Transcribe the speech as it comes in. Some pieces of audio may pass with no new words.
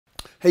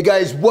Hey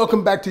guys,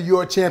 welcome back to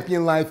Your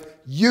Champion Life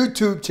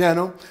YouTube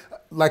channel.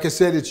 Like I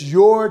said, it's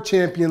Your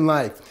Champion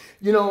Life.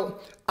 You know,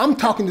 I'm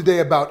talking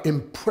today about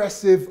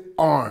impressive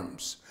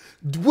arms.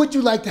 Would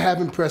you like to have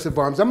impressive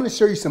arms? I'm going to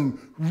show you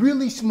some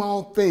really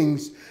small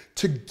things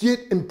to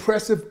get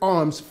impressive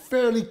arms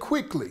fairly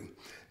quickly.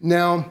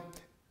 Now,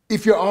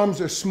 if your arms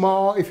are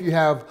small, if you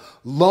have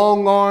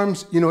long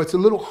arms, you know, it's a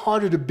little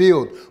harder to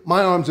build.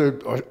 My arms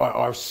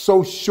are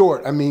so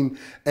short. I mean,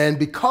 and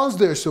because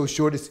they're so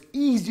short, it's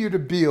easier to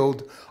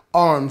build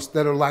arms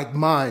that are like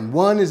mine.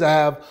 One is I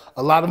have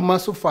a lot of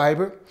muscle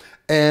fiber,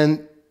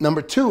 and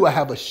number two, I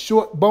have a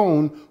short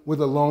bone with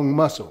a long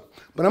muscle.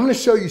 But I'm going to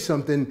show you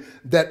something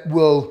that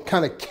will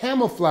kind of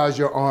camouflage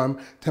your arm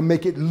to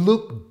make it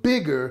look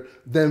bigger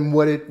than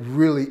what it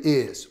really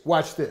is.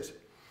 Watch this.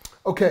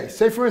 Okay,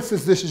 say for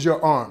instance, this is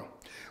your arm.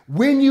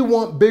 When you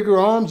want bigger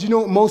arms, you know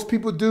what most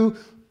people do?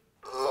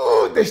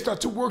 Oh, they start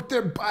to work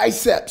their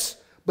biceps.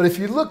 But if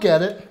you look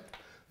at it,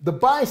 the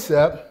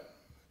bicep,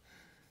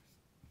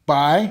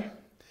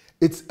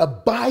 it's a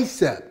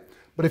bicep.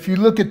 But if you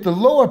look at the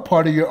lower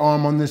part of your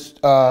arm on this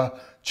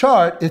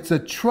chart, it's a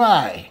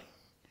tricep.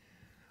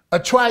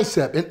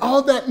 And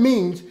all that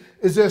means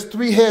is there's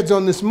 3 heads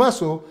on this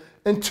muscle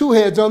and 2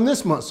 heads on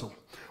this muscle.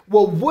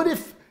 Well, what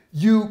if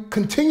you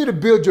continue to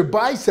build your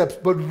biceps,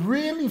 but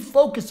really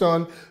focus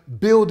on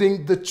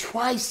building the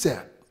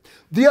tricep?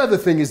 The other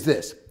thing is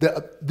this.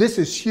 This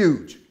is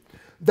huge.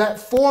 That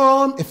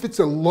forearm, if it's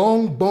a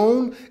long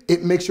bone,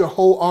 it makes your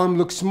whole arm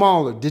look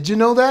smaller. Did you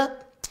know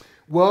that?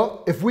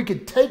 Well, if we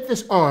could take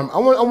this arm, I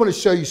want to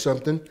show you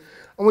something.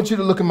 I want you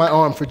to look at my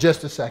arm for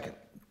just a second.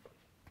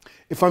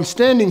 If I'm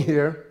standing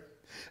here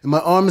and my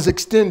arm is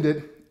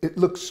extended, it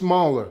looks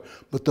smaller.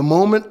 But the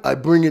moment I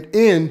bring it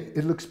in,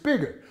 it looks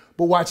bigger.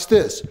 But watch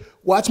this.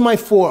 Watch my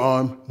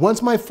forearm.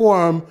 Once my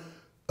forearm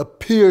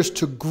appears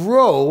to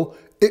grow,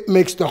 it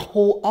makes the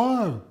whole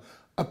arm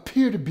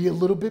appear to be a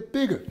little bit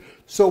bigger.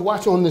 So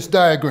watch on this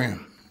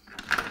diagram.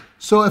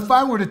 So if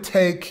I were to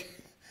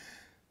take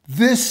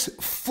this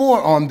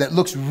forearm that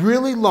looks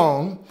really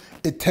long,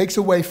 it takes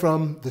away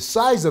from the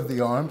size of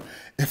the arm.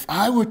 If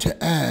I were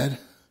to add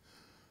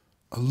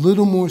a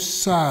little more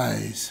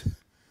size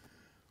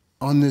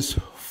on this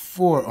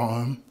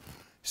forearm,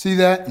 see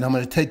that? And I'm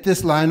going to take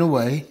this line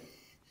away.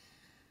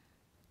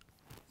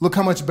 Look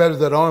how much better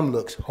that arm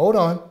looks. Hold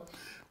on.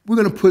 We're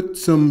going to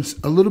put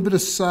a little bit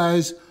of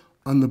size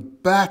on the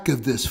back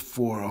of this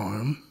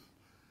forearm.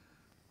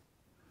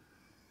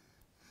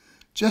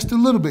 Just a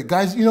little bit.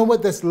 Guys, you know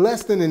what? That's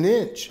less than an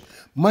inch.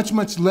 Much,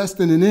 much less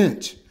than an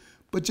inch.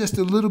 But just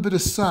a little bit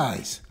of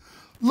size.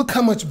 Look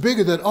how much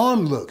bigger that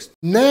arm looks.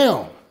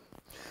 Now,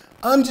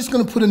 I'm just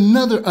going to put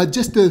another,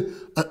 just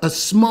a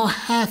small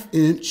 ½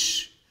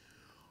 inch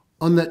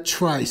on that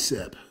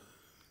tricep.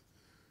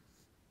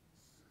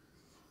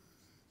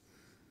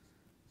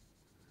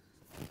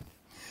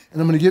 And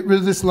I'm going to get rid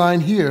of this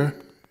line here.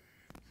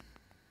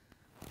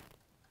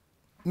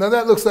 Now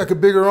that looks like a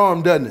bigger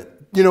arm, doesn't it?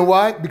 You know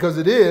why? Because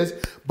it is,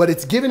 but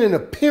it's given an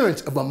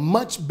appearance of a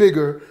much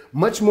bigger,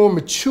 much more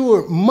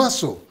mature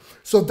muscle.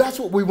 So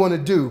that's what we want to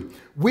do.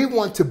 We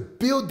want to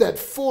build that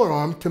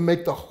forearm to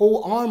make the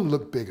whole arm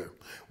look bigger.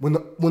 When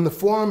the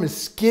forearm is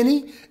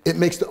skinny, it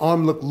makes the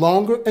arm look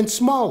longer and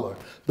smaller.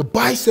 The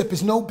bicep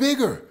is no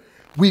bigger.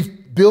 We've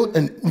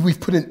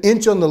put an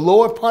inch on the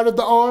lower part of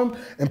the arm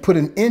and put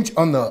an inch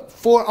on the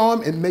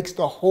forearm. It makes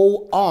the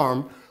whole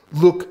arm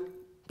look,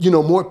 you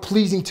know, more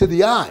pleasing to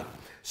the eye.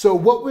 So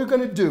what we're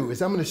going to do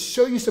is I'm going to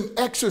show you some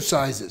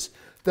exercises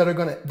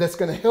that's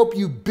going to help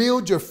you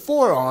build your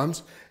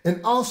forearms, and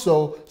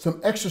also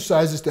some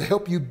exercises to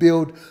help you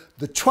build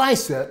the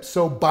triceps.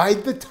 So by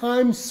the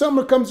time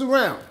summer comes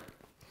around,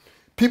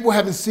 people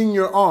haven't seen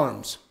your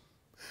arms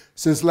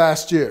since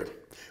last year.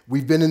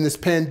 We've been in this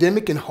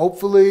pandemic, and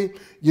hopefully,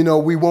 you know,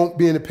 we won't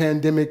be in a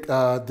pandemic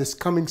this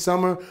coming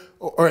summer,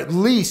 or at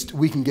least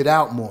we can get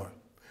out more.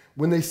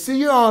 When they see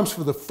your arms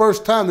for the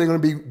first time, they're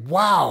going to be,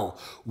 wow,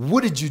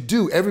 what did you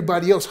do?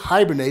 Everybody else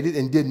hibernated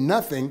and did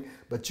nothing,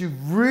 but you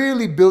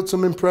really built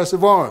some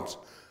impressive arms.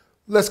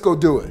 Let's go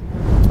do it.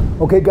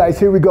 Okay, guys,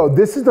 here we go.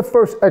 This is the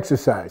first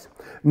exercise.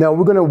 Now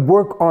we're going to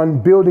work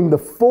on building the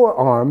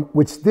forearm,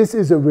 which this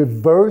is a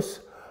reverse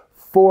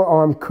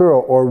forearm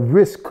curl or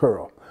wrist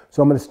curl.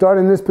 So I'm going to start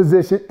in this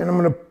position, and I'm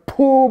going to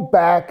pull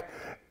back,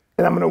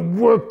 and I'm going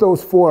to work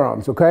those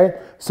forearms, okay?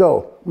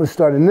 So I'm going to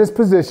start in this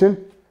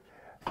position.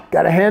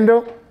 Got a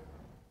handle?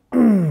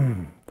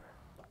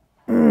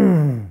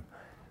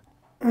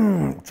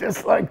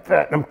 Just like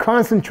that. And I'm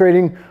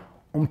concentrating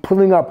on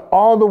pulling up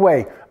all the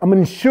way. I'm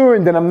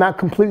ensuring that I'm not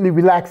completely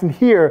relaxing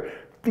here,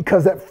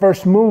 because that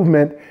first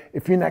movement,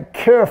 if you're not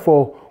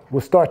careful, will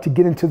start to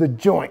get into the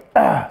joint.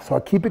 So I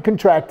keep it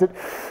contracted,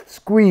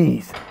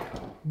 squeeze.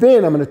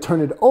 Then I'm going to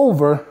turn it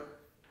over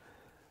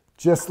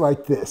just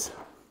like this.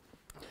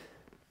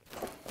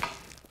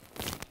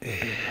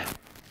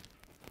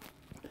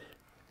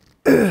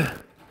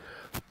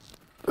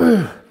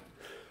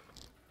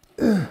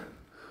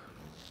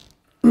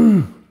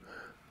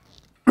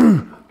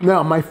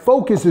 Now my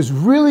focus is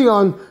really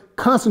on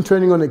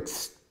concentrating on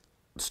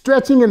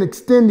stretching and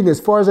extending as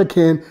far as I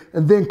can,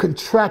 and then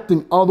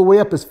contracting all the way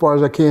up as far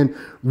as I can,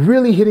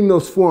 really hitting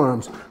those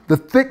forearms, the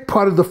thick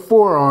part of the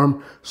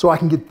forearm, so I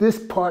can get this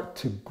part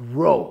to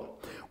grow.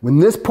 When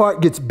this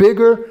part gets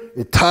bigger,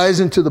 it ties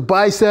into the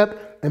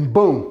bicep, and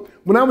boom.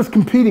 When I was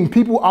competing,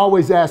 people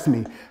always asked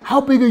me, how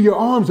big are your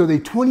arms? Are they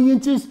 20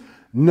 inches?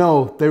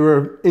 No, they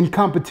were in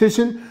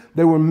competition.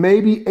 They were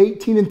maybe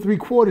 18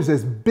 3/4,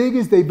 as big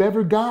as they've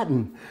ever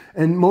gotten.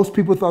 And most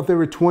people thought they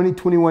were 20,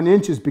 21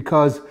 inches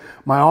because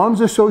my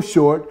arms are so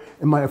short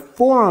and my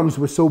forearms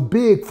were so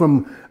big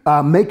from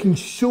making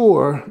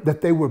sure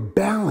that they were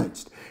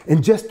balanced.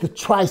 And just the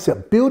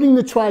tricep, building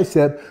the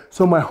tricep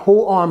so my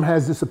whole arm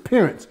has this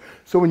appearance.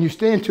 So when you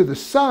stand to the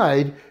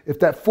side, if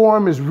that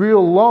forearm is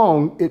real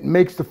long, it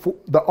makes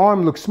the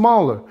arm look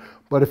smaller.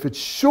 But if it's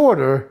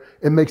shorter,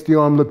 it makes the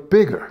arm look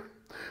bigger.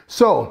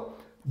 So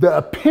the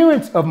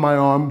appearance of my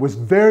arm was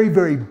very,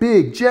 very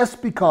big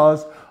just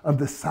because of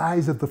the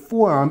size of the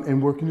forearm and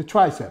working the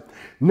tricep.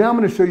 Now I'm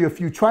going to show you a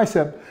few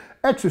tricep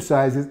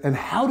exercises and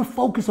how to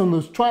focus on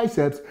those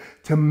triceps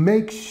to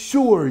make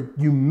sure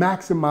you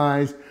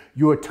maximize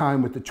your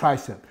time with the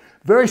tricep.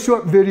 Very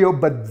short video,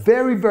 but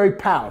very, very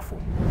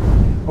powerful.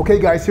 Okay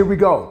guys, here we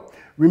go.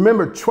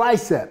 Remember,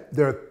 tricep,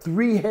 there are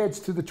 3 heads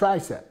to the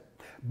tricep.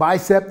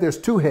 Bicep, there's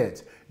 2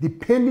 heads.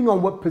 Depending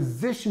on what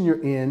position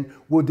you're in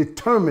will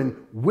determine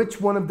which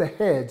one of the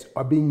heads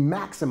are being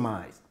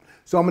maximized.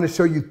 So I'm going to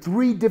show you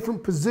 3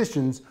 different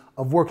positions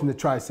of working the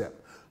tricep.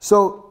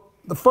 So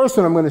the first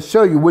one I'm going to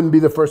show you wouldn't be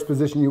the first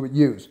position you would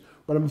use,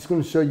 but I'm just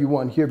going to show you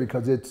one here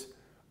because it's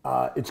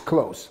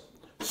close.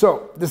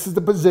 So this is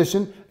the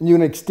position, and you're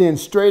going to extend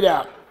straight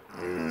out.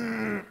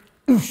 I'm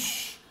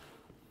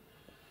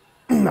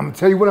going to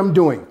tell you what I'm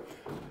doing.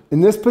 In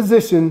this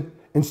position,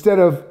 instead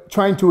of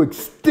trying to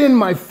extend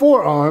my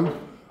forearm,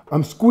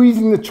 I'm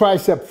squeezing the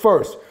tricep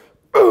first.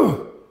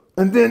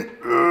 And then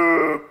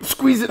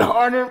squeeze it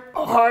harder,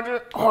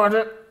 harder,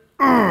 harder.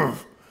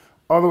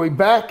 All the way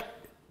back.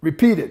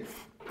 Repeat it.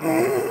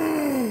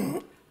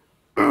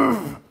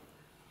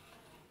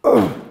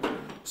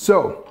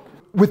 So,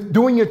 with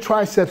doing your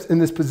triceps in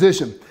this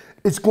position,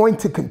 it's going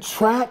to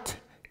contract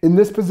in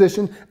this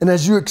position, and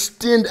as you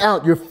extend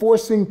out, you're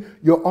forcing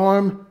your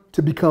arm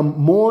to become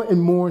more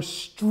and more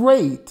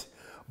straight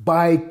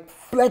by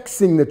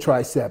flexing the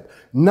tricep,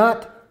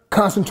 not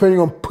concentrating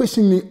on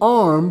pushing the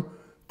arm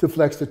to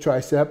flex the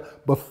tricep,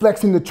 but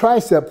flexing the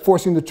tricep,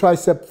 forcing the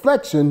tricep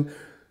flexion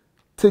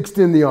to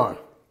extend the arm.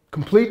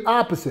 Complete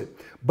opposite,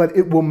 but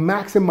it will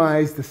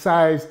maximize the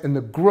size and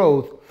the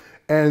growth,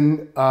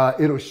 and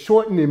it'll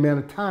shorten the amount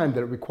of time that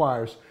it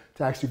requires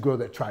to actually grow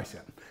that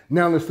tricep.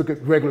 Now let's look at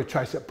regular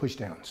tricep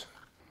pushdowns.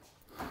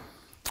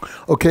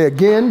 Okay,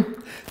 again,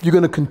 you're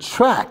gonna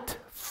contract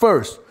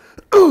first,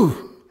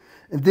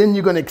 and then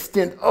you're gonna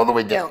extend all the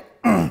way down.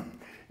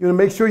 You're gonna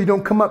make sure you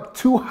don't come up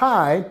too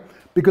high,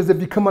 because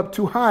if you come up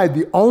too high,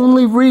 the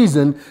only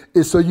reason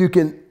is so you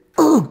can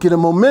get a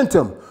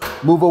momentum.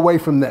 Move away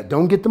from that.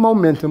 Don't get the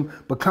momentum,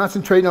 but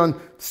concentrate on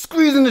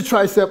squeezing the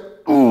tricep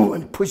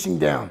and pushing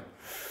down.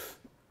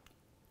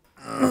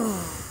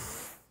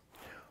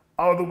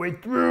 All the way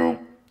through.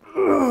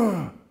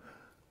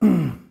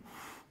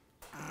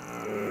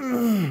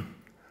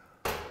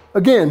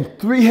 Again,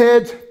 3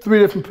 heads, 3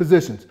 different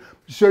positions.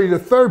 To show you the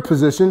third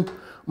position,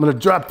 I'm going to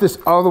drop this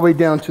all the way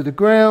down to the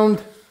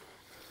ground.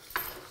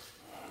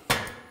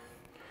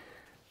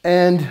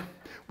 And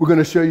we're going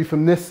to show you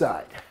from this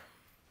side.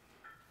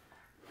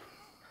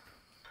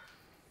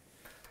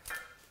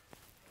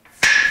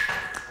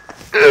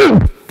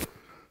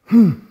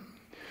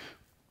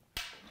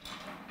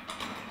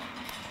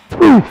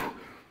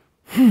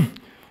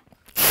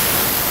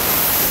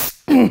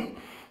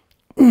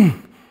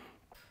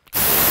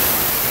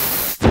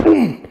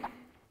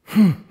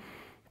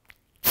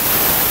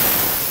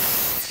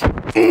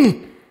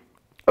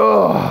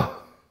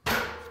 Oh,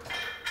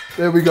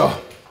 there we go.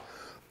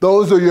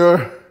 Those are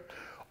your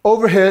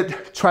overhead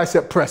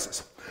tricep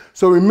presses.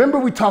 So remember,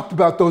 we talked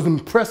about those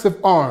impressive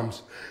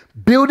arms,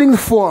 building the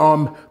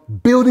forearm,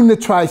 building the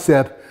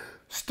tricep,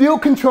 still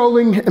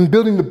controlling and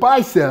building the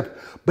bicep,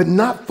 but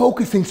not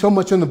focusing so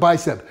much on the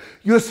bicep.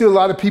 You'll see a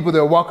lot of people that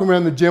are walking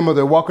around the gym or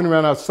they're walking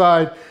around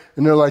outside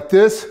and they're like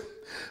this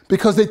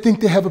because they think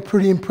they have a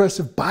pretty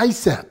impressive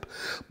bicep.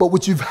 But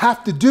what you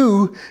have to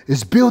do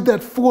is build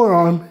that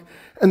forearm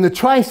and the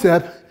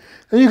tricep,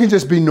 and you can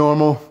just be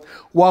normal.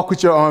 Walk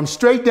with your arms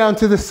straight down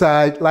to the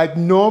side like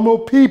normal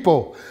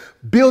people.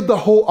 Build the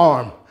whole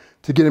arm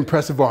to get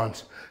impressive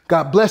arms.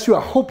 God bless you.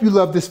 I hope you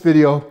love this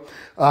video.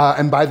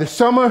 And by the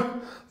summer,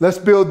 let's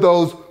build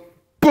those,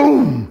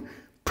 boom,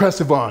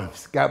 impressive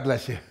arms. God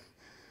bless you.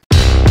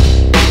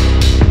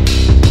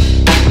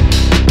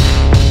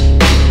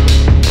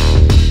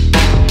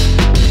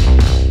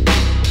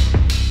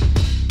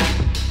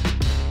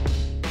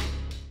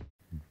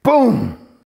 Boom.